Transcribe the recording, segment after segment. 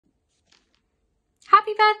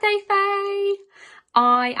Happy birthday, Faye!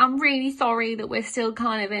 I am really sorry that we're still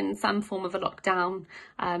kind of in some form of a lockdown.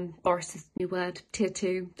 Boris's new word, tier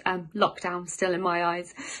 2, lockdown still in my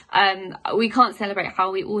eyes. We can't celebrate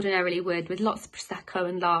how we ordinarily would with lots of Prosecco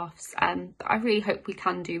and laughs. But I really hope we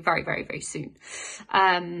can do very, very, very soon.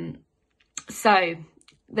 So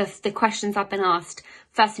the questions I've been asked,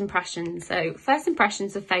 first impressions. So first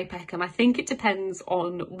impressions of Faye Peckham, I think it depends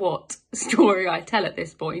on what story I tell at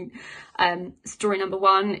this point. Story number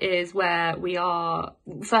 1 is where we are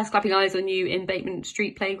first clapping eyes on you in Bateman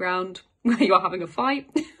Street Playground where you are having a fight.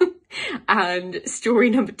 And story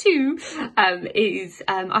number 2 is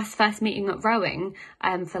us first meeting at rowing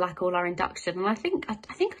for like all our induction. And I think I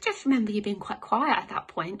just remember you being quite quiet at that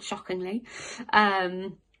point, shockingly.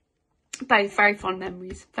 Both very fond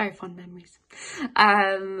memories, very fond memories.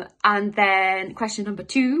 And then question number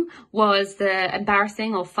 2 was the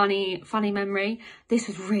embarrassing or funny memory. This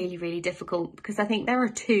was really, really difficult because I think there are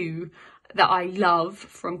 2 that I love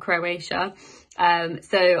from Croatia.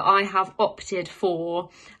 So I have opted for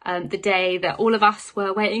the day that all of us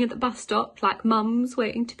were waiting at the bus stop, like mums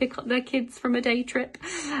waiting to pick up their kids from a day trip,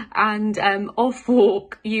 and off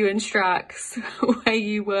walk you and Strax, where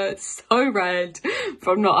you were so red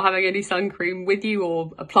from not having any sun cream with you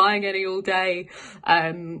or applying any all day,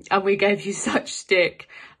 and we gave you such stick,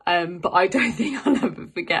 but I don't think I'll ever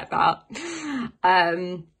forget that.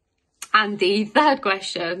 And the third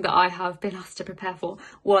question that I have been asked to prepare for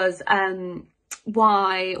was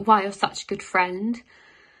why you're such a good friend.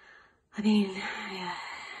 I mean, yeah,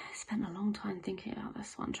 I spent a long time thinking about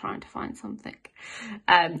this one, trying to find something.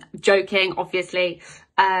 Joking, obviously.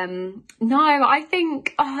 No, I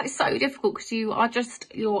think it's so difficult because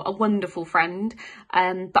you're a wonderful friend.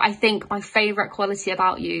 But I think my favourite quality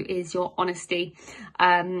about you is your honesty.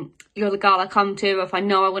 You're the girl I come to if I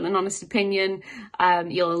know I want an honest opinion.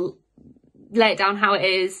 You'll lay it down how it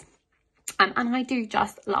is. And I do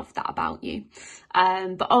just love that about you.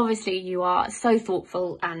 But obviously you are so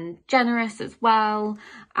thoughtful and generous as well.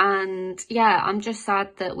 And yeah, I'm just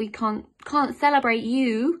sad that we can't celebrate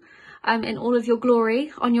you in all of your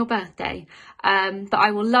glory on your birthday. But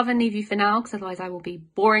I will love and leave you for now because otherwise I will be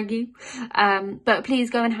boring you. But please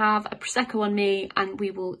go and have a Prosecco on me and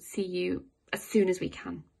we will see you as soon as we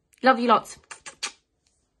can. Love you lots.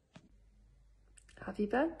 Happy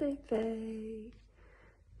birthday, Faye.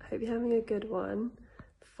 Hope you're having a good one.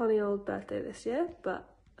 Funny old birthday this year, but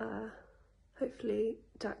hopefully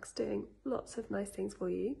Jack's doing lots of nice things for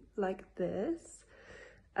you, like this.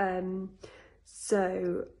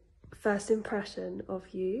 So first impression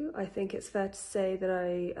of you, I think it's fair to say that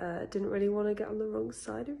I didn't really want to get on the wrong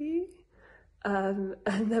side of you. And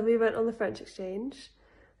then we went on the French exchange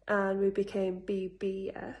and we became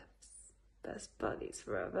BBFs, best buddies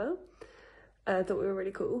forever. I thought we were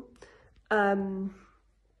really cool.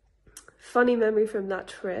 Funny memory from that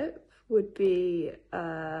trip would be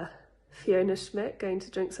Fiona Schmidt going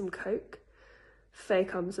to drink some Coke. Faye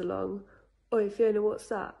comes along. Oi, Fiona, what's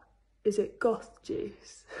that? Is it goth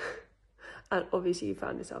juice? And obviously you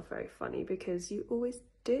found yourself very funny because you always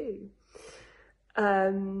do.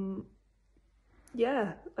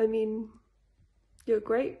 Yeah, I mean, you're a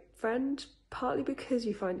great friend, partly because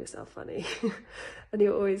you find yourself funny and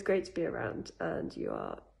you're always great to be around and you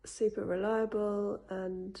are super reliable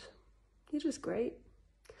and you're just great.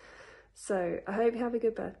 So I hope you have a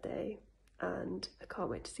good birthday and I can't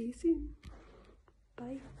wait to see you soon.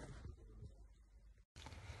 Bye.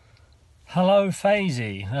 Hello,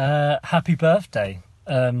 Faye. Happy birthday.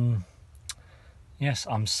 Yes,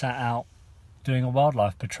 I'm sat out doing a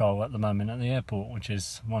wildlife patrol at the moment at the airport, which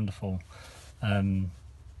is wonderful.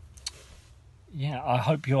 Yeah, I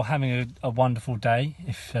hope you're having a wonderful day,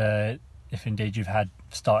 if indeed you've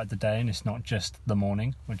started the day and it's not just the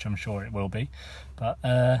morning, which I'm sure it will be. But,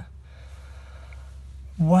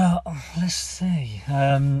 well, let's see.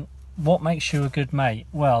 What makes you a good mate?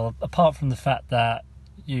 Well, apart from the fact that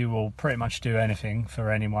you will pretty much do anything for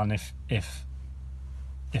anyone if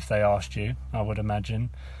they asked you, I would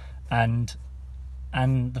imagine. And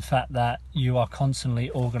the fact that you are constantly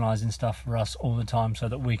organising stuff for us all the time so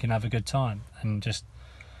that we can have a good time and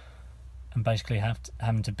basically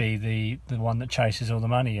having to be the one that chases all the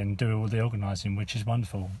money and do all the organising, which is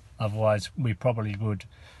wonderful. Otherwise we probably would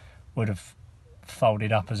have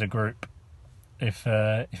folded up as a group if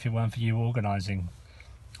it weren't for you organising.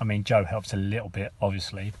 I mean, Joe helps a little bit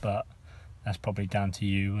obviously, but that's probably down to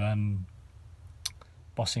you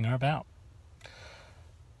bossing her about.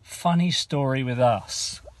 Funny story with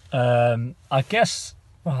us. I guess,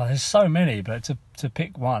 well, there's so many, but to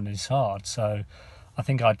pick one is hard. So I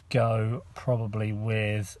think I'd go probably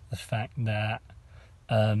with the fact that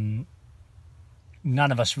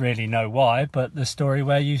none of us really know why, but the story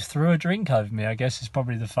where you threw a drink over me, I guess, is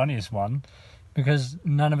probably the funniest one, because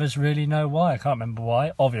none of us really know why. I can't remember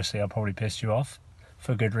why. Obviously, I probably pissed you off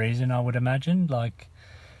for good reason, I would imagine.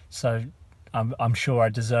 So I'm sure I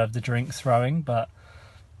deserved the drink throwing, but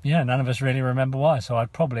yeah, none of us really remember why. So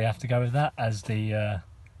I'd probably have to go with that as the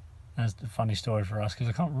funny story for us, because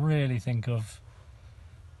I can't really think of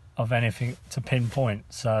anything to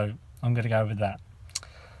pinpoint. So I'm going to go with that.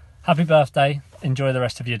 Happy birthday. Enjoy the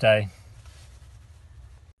rest of your day.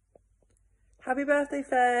 Happy birthday,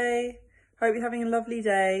 Faye. Hope you're having a lovely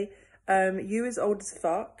day. You is old as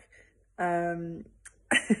fuck.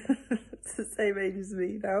 It's the same age as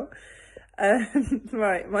me now.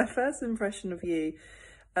 Right, my first impression of you.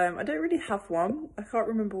 I don't really have one. I can't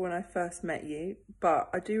remember when I first met you, but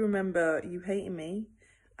I do remember you hating me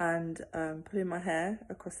and pulling my hair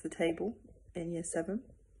across the table in year 7.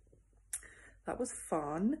 That was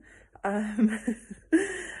fun.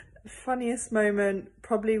 Funniest moment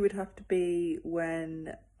probably would have to be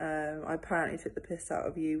when I apparently took the piss out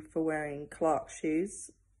of you for wearing Clark's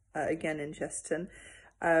shoes, again in Chesterton.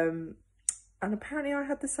 And apparently I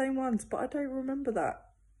had the same ones, but I don't remember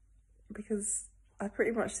that because I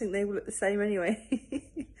pretty much think they all look the same anyway.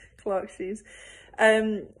 Clark's shoes.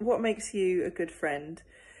 What makes you a good friend?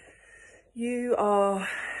 You are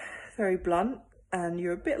very blunt and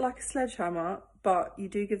you're a bit like a sledgehammer, but you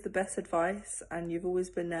do give the best advice and you've always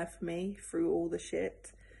been there for me through all the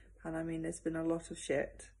shit. And I mean, there's been a lot of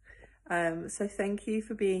shit. So thank you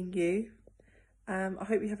for being you. I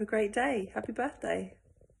hope you have a great day. Happy birthday.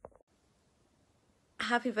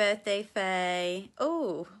 Happy birthday, Faye.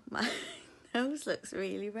 Oh, my nose looks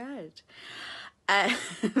really red.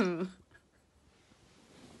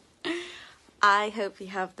 I hope you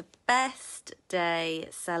have the best day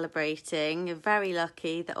celebrating. You're very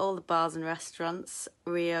lucky that all the bars and restaurants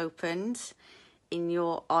reopened in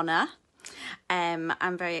your honour.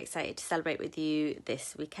 I'm very excited to celebrate with you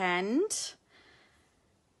this weekend.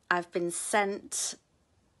 I've been sent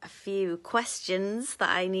a few questions that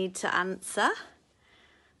I need to answer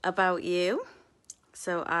about you.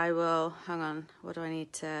 So I will, hang on, what do I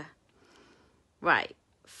need to... Right,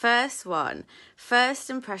 first one. First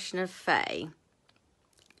impression of Faye.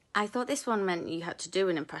 I thought this one meant you had to do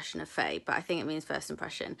an impression of Faye, but I think it means first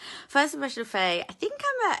impression. First impression of Faye, I think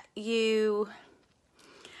I met you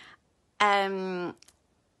at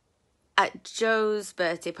Joe's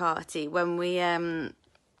birthday party when we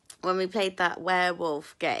played that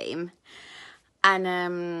werewolf game.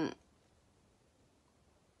 And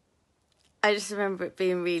I just remember it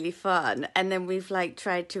being really fun. And then we've like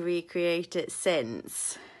tried to recreate it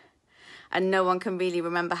since. And no one can really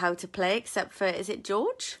remember how to play except for, is it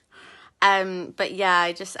George? But yeah,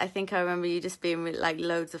 I think I remember you just being really, like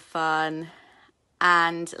loads of fun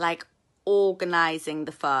and like organising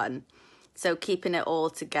the fun. So keeping it all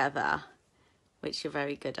together, which you're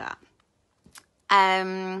very good at.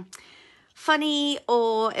 Funny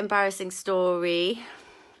or embarrassing story.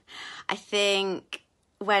 I think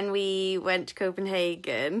when we went to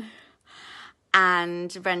Copenhagen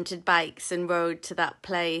and rented bikes and rode to that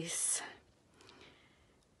place.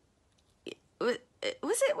 Was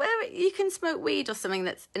it where you can smoke weed or something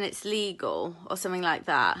and it's legal or something like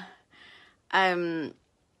that?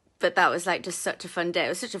 But that was like just such a fun day. It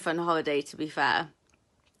was such a fun holiday, to be fair.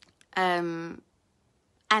 And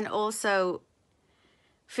also,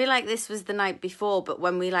 I feel like this was the night before, but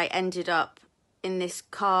when we like ended up in this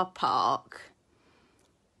car park,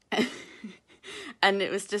 and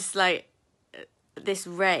it was just like this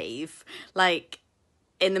rave, like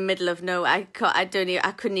in the middle of nowhere. I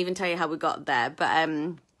couldn't even tell you how we got there, but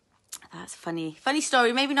that's funny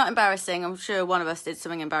story. Maybe not embarrassing. I'm sure one of us did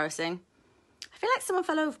something embarrassing. I feel like someone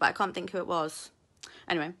fell over, but I can't think who it was.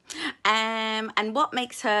 Anyway, and what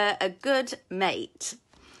makes her a good mate?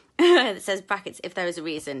 It says brackets, if there is a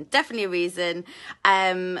reason. Definitely a reason.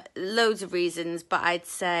 Loads of reasons, but I'd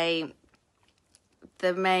say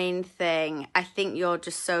the main thing, I think you're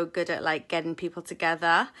just so good at like getting people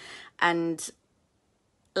together, and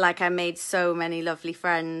like I made so many lovely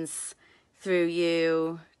friends through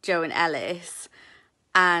you, Joe and Ellis,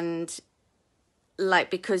 and like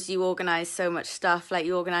because you organise so much stuff, like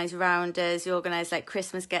you organise rounders, you organise like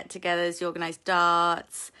Christmas get-togethers, you organise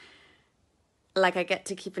darts, like I get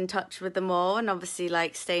to keep in touch with them all and obviously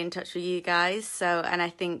like stay in touch with you guys. So, and I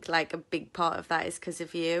think like a big part of that is because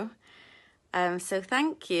of you. So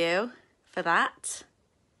thank you for that.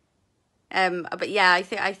 But yeah,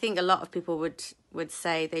 I think a lot of people would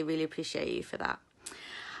say they really appreciate you for that.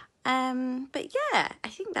 But yeah, I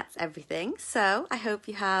think that's everything. So I hope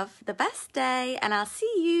you have the best day and I'll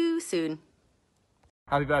see you soon.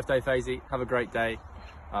 Happy birthday, Faye. Have a great day.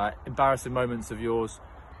 Embarrassing moments of yours,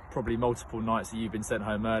 probably multiple nights that you've been sent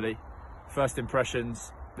home early. First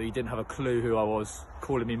impressions, that you didn't have a clue who I was,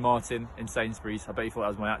 calling me Martin in Sainsbury's. I bet you thought that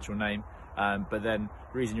was my actual name. But then,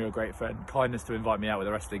 reason you're a great friend, kindness to invite me out with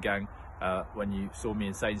the rest of the gang when you saw me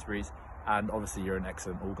in Sainsbury's. And obviously you're an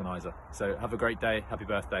excellent organiser. So have a great day. Happy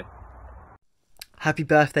birthday. Happy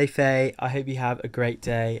birthday, Faye. I hope you have a great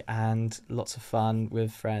day and lots of fun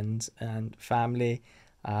with friends and family,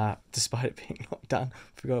 despite it being locked down.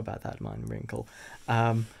 Forgot about that minor wrinkle.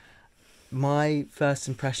 My first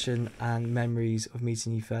impression and memories of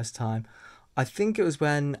meeting you first time, I think it was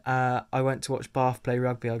when I went to watch Bath play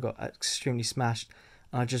rugby. I got extremely smashed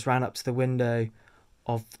and I just ran up to the window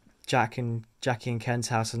of Jackie and Ken's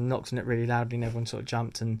house and knocked on it really loudly, and everyone sort of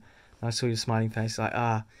jumped, and I saw your smiling face like,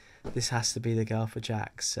 this has to be the girl for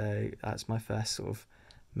Jack. So that's my first sort of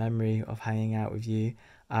memory of hanging out with you.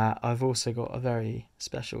 I've also got a very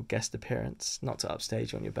special guest appearance, not to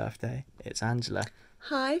upstage on your birthday. It's Angela.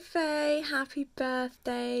 Hi Faye, happy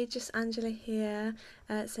birthday. Just Angela here,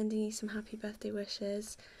 sending you some happy birthday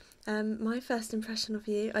wishes. My first impression of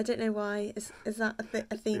you, I don't know why, is that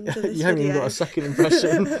a theme to this You haven't even got a second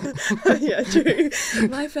impression. Yeah, true.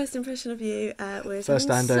 My first impression of you was First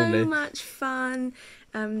having and so only. much fun,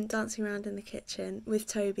 dancing around in the kitchen with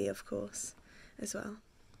Toby, of course, as well.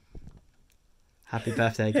 Happy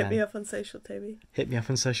birthday again. Hit me up on social, Toby. Hit me up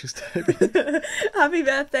on socials, Toby. Happy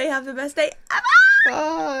birthday, have the best day ever!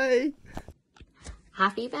 Bye!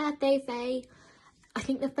 Happy birthday, Faye. I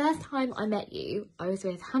think the first time I met you, I was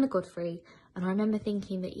with Hannah Godfrey, and I remember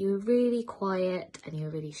thinking that you were really quiet and you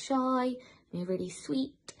were really shy and you were really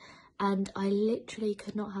sweet, and I literally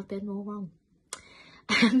could not have been more wrong.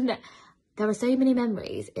 And there are so many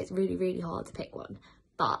memories, it's really, really hard to pick one,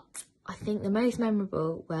 but I think the most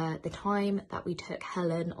memorable were the time that we took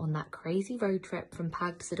Helen on that crazy road trip from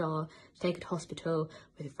Pag to Sadar to take her to hospital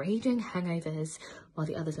with raging hangovers while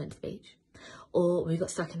the others went to the beach. Or we got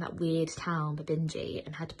stuck in that weird town, Babinji,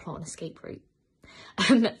 and had to plot an escape route.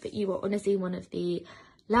 But you were honestly one of the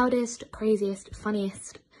loudest, craziest,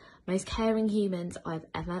 funniest, most caring humans I've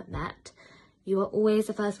ever met. You were always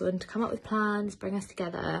the first one to come up with plans, bring us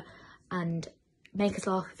together, and make us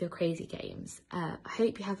laugh with your crazy games. I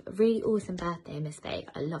hope you have a really awesome birthday, Miss Faye.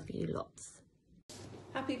 I love you lots.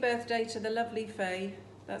 Happy birthday to the lovely Faye.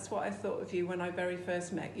 That's what I thought of you when I very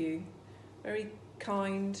first met you. Very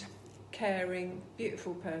kind, caring,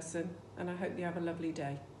 beautiful person, and I hope you have a lovely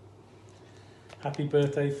day. Happy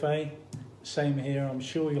birthday, Faye. Same here. I'm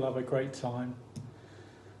sure you'll have a great time.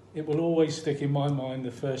 It will always stick in my mind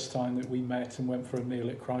the first time that we met and went for a meal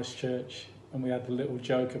at Christchurch, and we had the little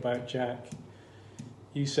joke about Jack.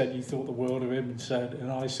 You said you thought the world of him,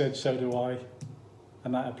 and I said so do I,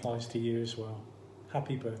 and that applies to you as well.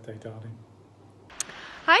 Happy birthday, darling.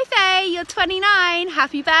 Hi Faye, you're 29,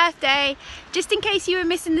 happy birthday. Just in case you were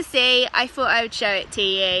missing the C, I thought I would show it to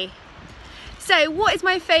you. So what is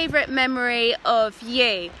my favourite memory of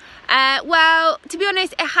you? Well, to be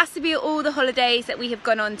honest, it has to be all the holidays that we have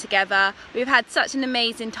gone on together. We've had such an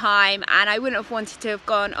amazing time, and I wouldn't have wanted to have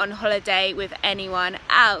gone on holiday with anyone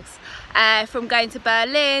else. From going to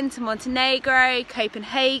Berlin, to Montenegro,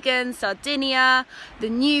 Copenhagen, Sardinia, the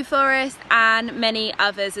New Forest, and many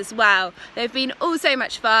others as well. They've been all so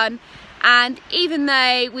much fun. And even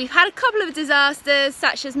though we've had a couple of disasters,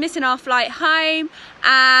 such as missing our flight home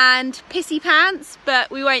and pissy pants,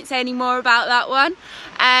 but we won't say any more about that one,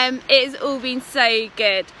 it has all been so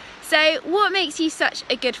good. So what makes you such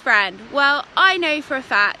a good friend? Well, I know for a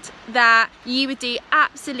fact that you would do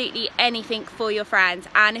absolutely anything for your friends,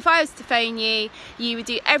 and if I was to phone you, you would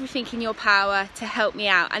do everything in your power to help me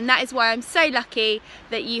out, and that is why I'm so lucky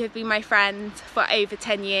that you have been my friend for over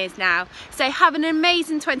 10 years now. So have an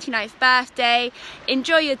amazing 29th birthday,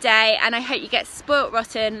 enjoy your day, and I hope you get spoilt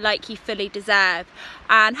rotten like you fully deserve,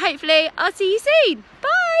 and hopefully I'll see you soon.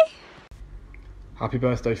 Bye! Happy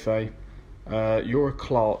birthday, Faye. You're a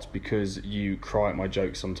clart because you cry at my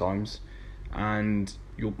jokes sometimes, and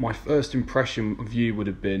my first impression of you would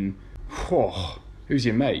have been, who's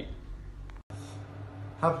your mate?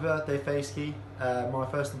 Happy birthday, Fayeski. My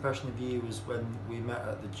first impression of you was when we met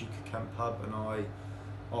at the Duke of Kent pub, and I,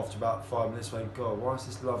 after about 5 minutes, went, God, why is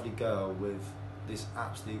this lovely girl with this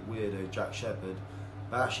absolute weirdo Jack Shepherd?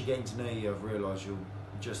 But actually getting to know you, I've realised you're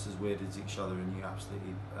just as weird as each other, and you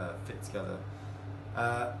absolutely fit together.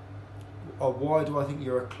 Why do I think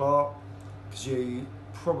you're a Clark? Because you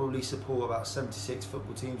probably support about 76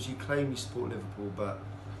 football teams. You claim you support Liverpool, but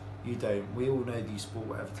you don't. We all know that you support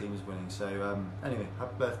whatever team is winning. So anyway,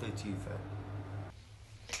 happy birthday to you,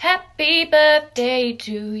 Faye. Happy Happy birthday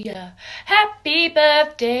to ya. Happy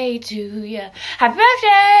birthday to ya. Happy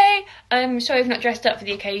birthday. Sorry I've not dressed up for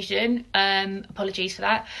the occasion. Apologies for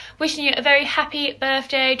that. Wishing you a very happy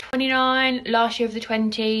birthday, 29, last year of the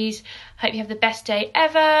 20s. Hope you have the best day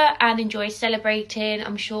ever and enjoy celebrating.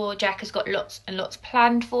 I'm sure Jack has got lots and lots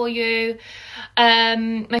planned for you.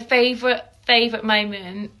 My favourite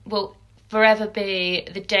moment will forever be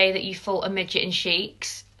the day that you fought a midget in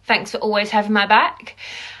Sheiks. Thanks for always having my back.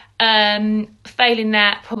 Failing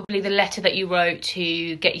that, probably the letter that you wrote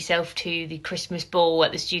to get yourself to the Christmas ball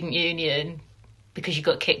at the student union because you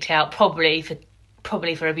got kicked out, probably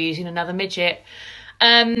for abusing another midget.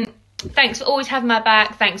 Thanks for always having my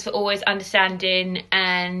back. Thanks for always understanding,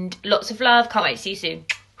 and lots of love. Can't wait to see you soon.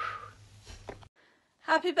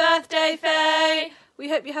 Happy birthday, Faye! We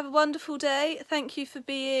hope you have a wonderful day. Thank you for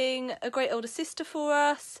being a great older sister for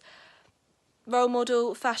us. Role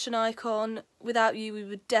model, fashion icon. Without you, we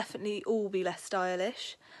would definitely all be less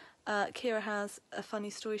stylish. Kira has a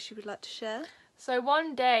funny story she would like to share. So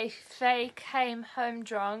one day, Faye came home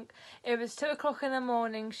drunk. It was 2 o'clock in the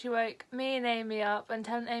morning. She woke me and Amy up and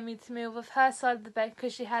told Amy to move off her side of the bed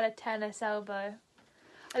because she had a tennis elbow.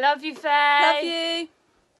 I love you, Faye. Love you.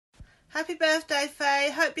 Happy birthday,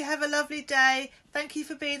 Faye. Hope you have a lovely day. Thank you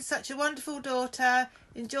for being such a wonderful daughter.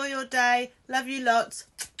 Enjoy your day. Love you lots.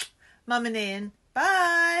 Mum and Ian.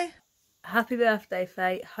 Bye. Happy birthday,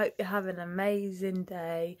 Faye. Hope you have an amazing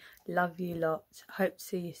day. Love you lots. Hope to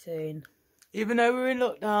see you soon. Even though we're in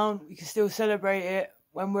lockdown, we can still celebrate it.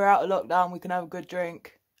 When we're out of lockdown, we can have a good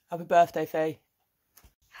drink. Happy birthday, Faye.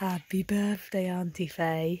 Happy birthday, Auntie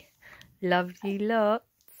Faye. Love you lots.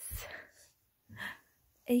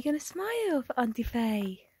 Are you going to smile for Auntie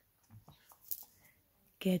Faye?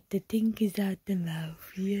 Get the tinkers out the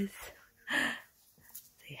mouth, yes.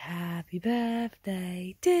 Say happy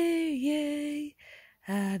birthday to you.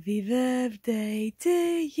 Happy birthday to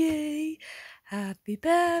you. Happy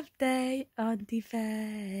birthday, Auntie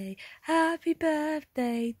Faye. Happy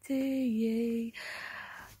birthday to you.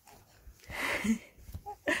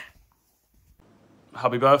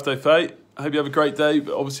 Happy birthday, Faye. I hope you have a great day,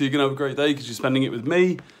 but obviously you're going to have a great day because you're spending it with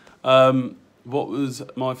me. What was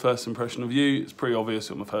my first impression of you? It's pretty obvious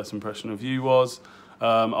what my first impression of you was.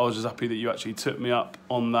 I was just happy that you actually took me up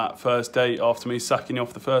on that first date after me sacking you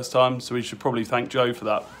off the first time, so we should probably thank Joe for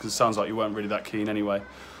that because it sounds like you weren't really that keen anyway.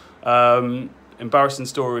 Embarrassing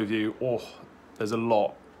story of you, there's a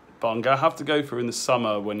lot, but I'm going to have to go for in the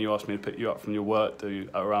summer when you asked me to pick you up from your work do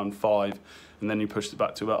at around 5, and then you pushed it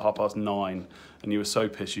back to about 9:30, and you were so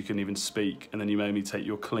pissed you couldn't even speak, and then you made me take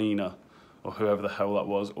your cleaner, or whoever the hell that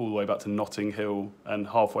was, all the way back to Notting Hill, and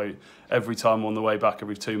halfway, every time on the way back,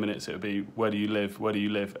 every 2 minutes, it would be, where do you live,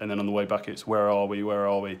 and then on the way back it's, where are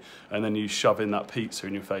we, and then you shove in that pizza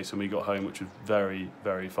in your face when we got home, which was very,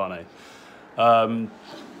 very funny.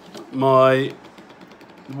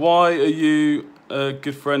 Why are you a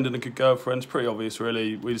good friend and a good girlfriend? It's pretty obvious,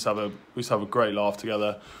 really. We just have a great laugh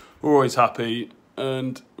together. We're always happy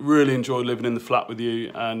and really enjoy living in the flat with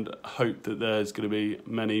you, and hope that there's going to be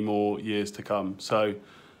many more years to come. So,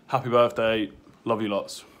 happy birthday. Love you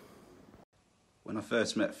lots. When I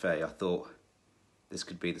first met Faye, I thought this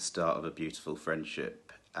could be the start of a beautiful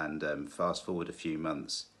friendship, and fast forward a few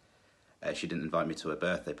months, she didn't invite me to her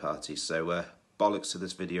birthday party, so bollocks to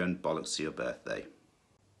this video and bollocks to your birthday.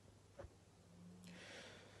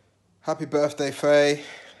 Happy birthday, Faye.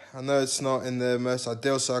 I know it's not in the most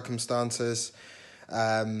ideal circumstances,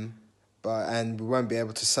 and we won't be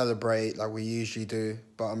able to celebrate like we usually do,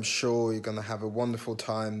 but I'm sure you're going to have a wonderful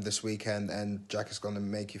time this weekend, and Jack is going to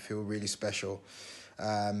make you feel really special.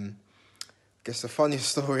 I guess the funniest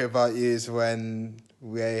story about you is when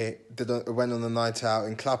we went on a night out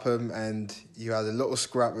in Clapham and you had a little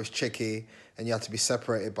scrap with Chicky and you had to be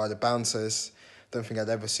separated by the bouncers. Don't think I'd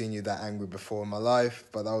ever seen you that angry before in my life,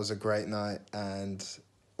 but that was a great night, and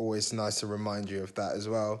always nice to remind you of that as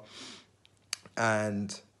well.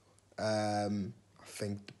 And I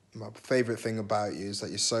think my favourite thing about you is that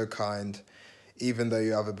you're so kind, even though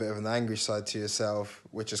you have a bit of an angry side to yourself,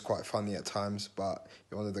 which is quite funny at times, but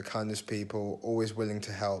you're one of the kindest people, always willing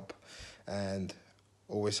to help, and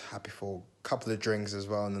always happy for a couple of drinks as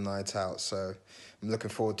well on the night out. So I'm looking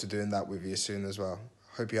forward to doing that with you soon as well.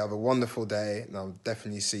 Hope you have a wonderful day, and I'll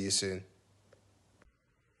definitely see you soon.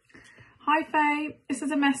 Hi Faye, this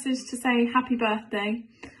is a message to say happy birthday.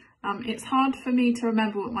 It's hard for me to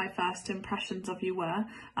remember what my first impressions of you were,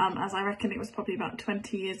 as I reckon it was probably about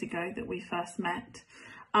 20 years ago that we first met.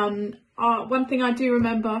 One thing I do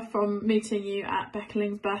remember from meeting you at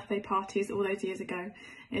Beckling's birthday parties all those years ago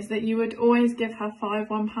is that you would always give her 5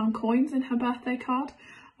 £1 coins in her birthday card.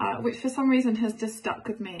 which for some reason has just stuck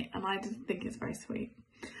with me, and I just think it's very sweet.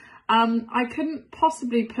 I couldn't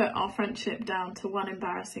possibly put our friendship down to one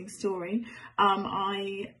embarrassing story.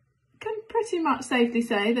 I can pretty much safely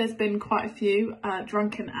say there's been quite a few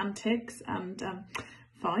drunken antics and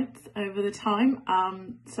fights over the time,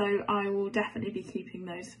 so I will definitely be keeping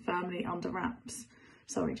those firmly under wraps.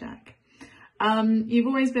 Sorry, Jack. You've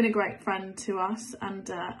always been a great friend to us, and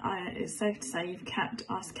it's safe to say you've kept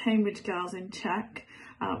us Cambridge girls in check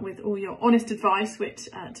with all your honest advice, which,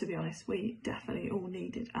 to be honest, we definitely all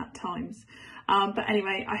needed at times. But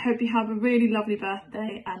anyway, I hope you have a really lovely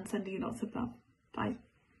birthday, and sending you lots of love. Bye.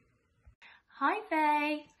 Hi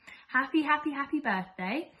Faye! Happy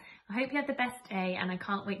birthday. I hope you have the best day, and I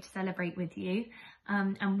can't wait to celebrate with you.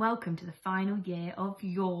 And welcome to the final year of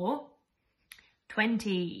your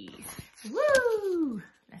 20s. Woo!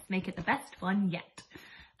 Let's make it the best one yet.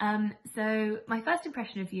 So my first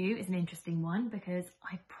impression of you is an interesting one, because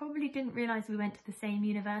I probably didn't realise we went to the same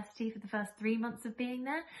university for the first 3 months of being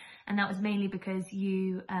there, and that was mainly because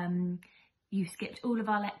you skipped all of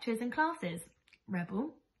our lectures and classes.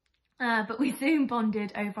 Rebel. But we soon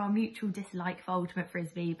bonded over our mutual dislike for Ultimate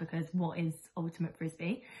Frisbee, because what is Ultimate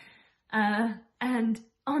Frisbee? And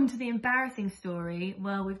on to the embarrassing story.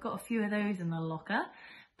 Well, we've got a few of those in the locker,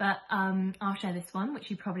 but I'll share this one, which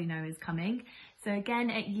you probably know is coming. So again,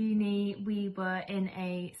 at uni, we were in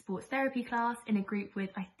a sports therapy class in a group with,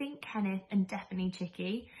 I think, Kenneth and definitely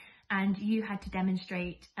Chicky, and you had to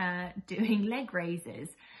demonstrate doing leg raises.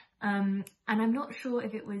 And I'm not sure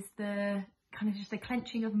if it was the kind of just the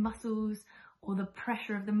clenching of muscles or the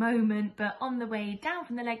pressure of the moment, but on the way down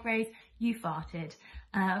from the leg raise, you farted.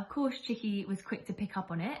 Of course, Chicky was quick to pick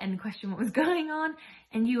up on it and question what was going on,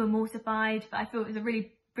 and you were mortified, but I thought it was a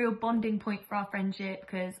real bonding point for our friendship,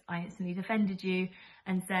 because I instantly defended you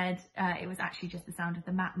and said it was actually just the sound of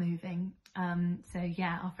the mat moving. So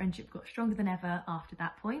yeah, our friendship got stronger than ever after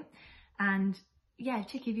that point. And yeah,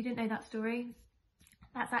 Chicky, if you didn't know that story,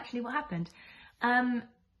 that's actually what happened.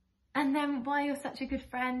 And then why you're such a good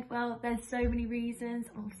friend? Well, there's so many reasons.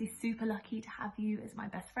 I'm obviously super lucky to have you as my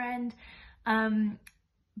best friend.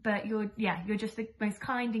 But you're just the most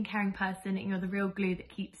kind and caring person, and you're the real glue that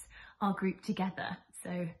keeps our group together.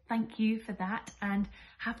 So thank you for that, and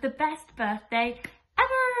have the best birthday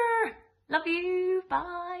ever. Love you.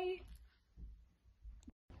 Bye.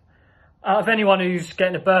 Out of anyone who's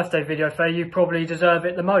getting a birthday video, Faye, you probably deserve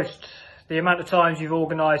it the most. The amount of times you've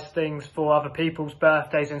organised things for other people's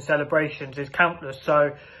birthdays and celebrations is countless.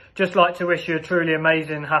 So just like to wish you a truly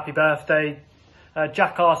amazing happy birthday.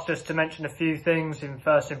 Jack asked us to mention a few things in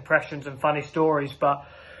first impressions and funny stories, but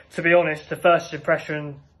to be honest, the first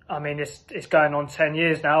impression, I mean, it's going on 10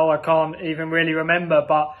 years now. I can't even really remember,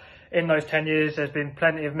 but in those 10 years, there's been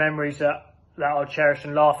plenty of memories that I'll cherish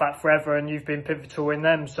and laugh at forever, and you've been pivotal in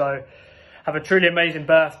them. So have a truly amazing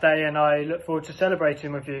birthday, and I look forward to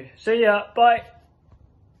celebrating with you. See ya. Bye.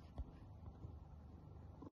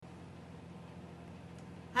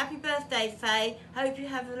 Happy birthday, Faye. Hope you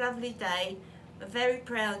have a lovely day. We're very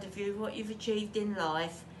proud of you, what you've achieved in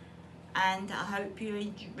life, and I hope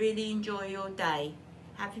you really enjoy your day.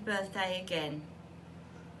 Happy birthday again.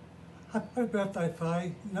 Happy birthday,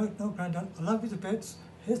 Faye. No, Grandad, I love you to bits.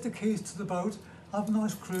 Here's the keys to the boat. Have a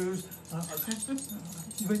nice cruise.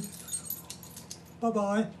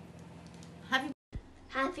 Bye-bye.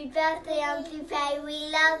 Happy birthday, Auntie Faye.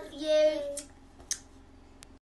 We love you.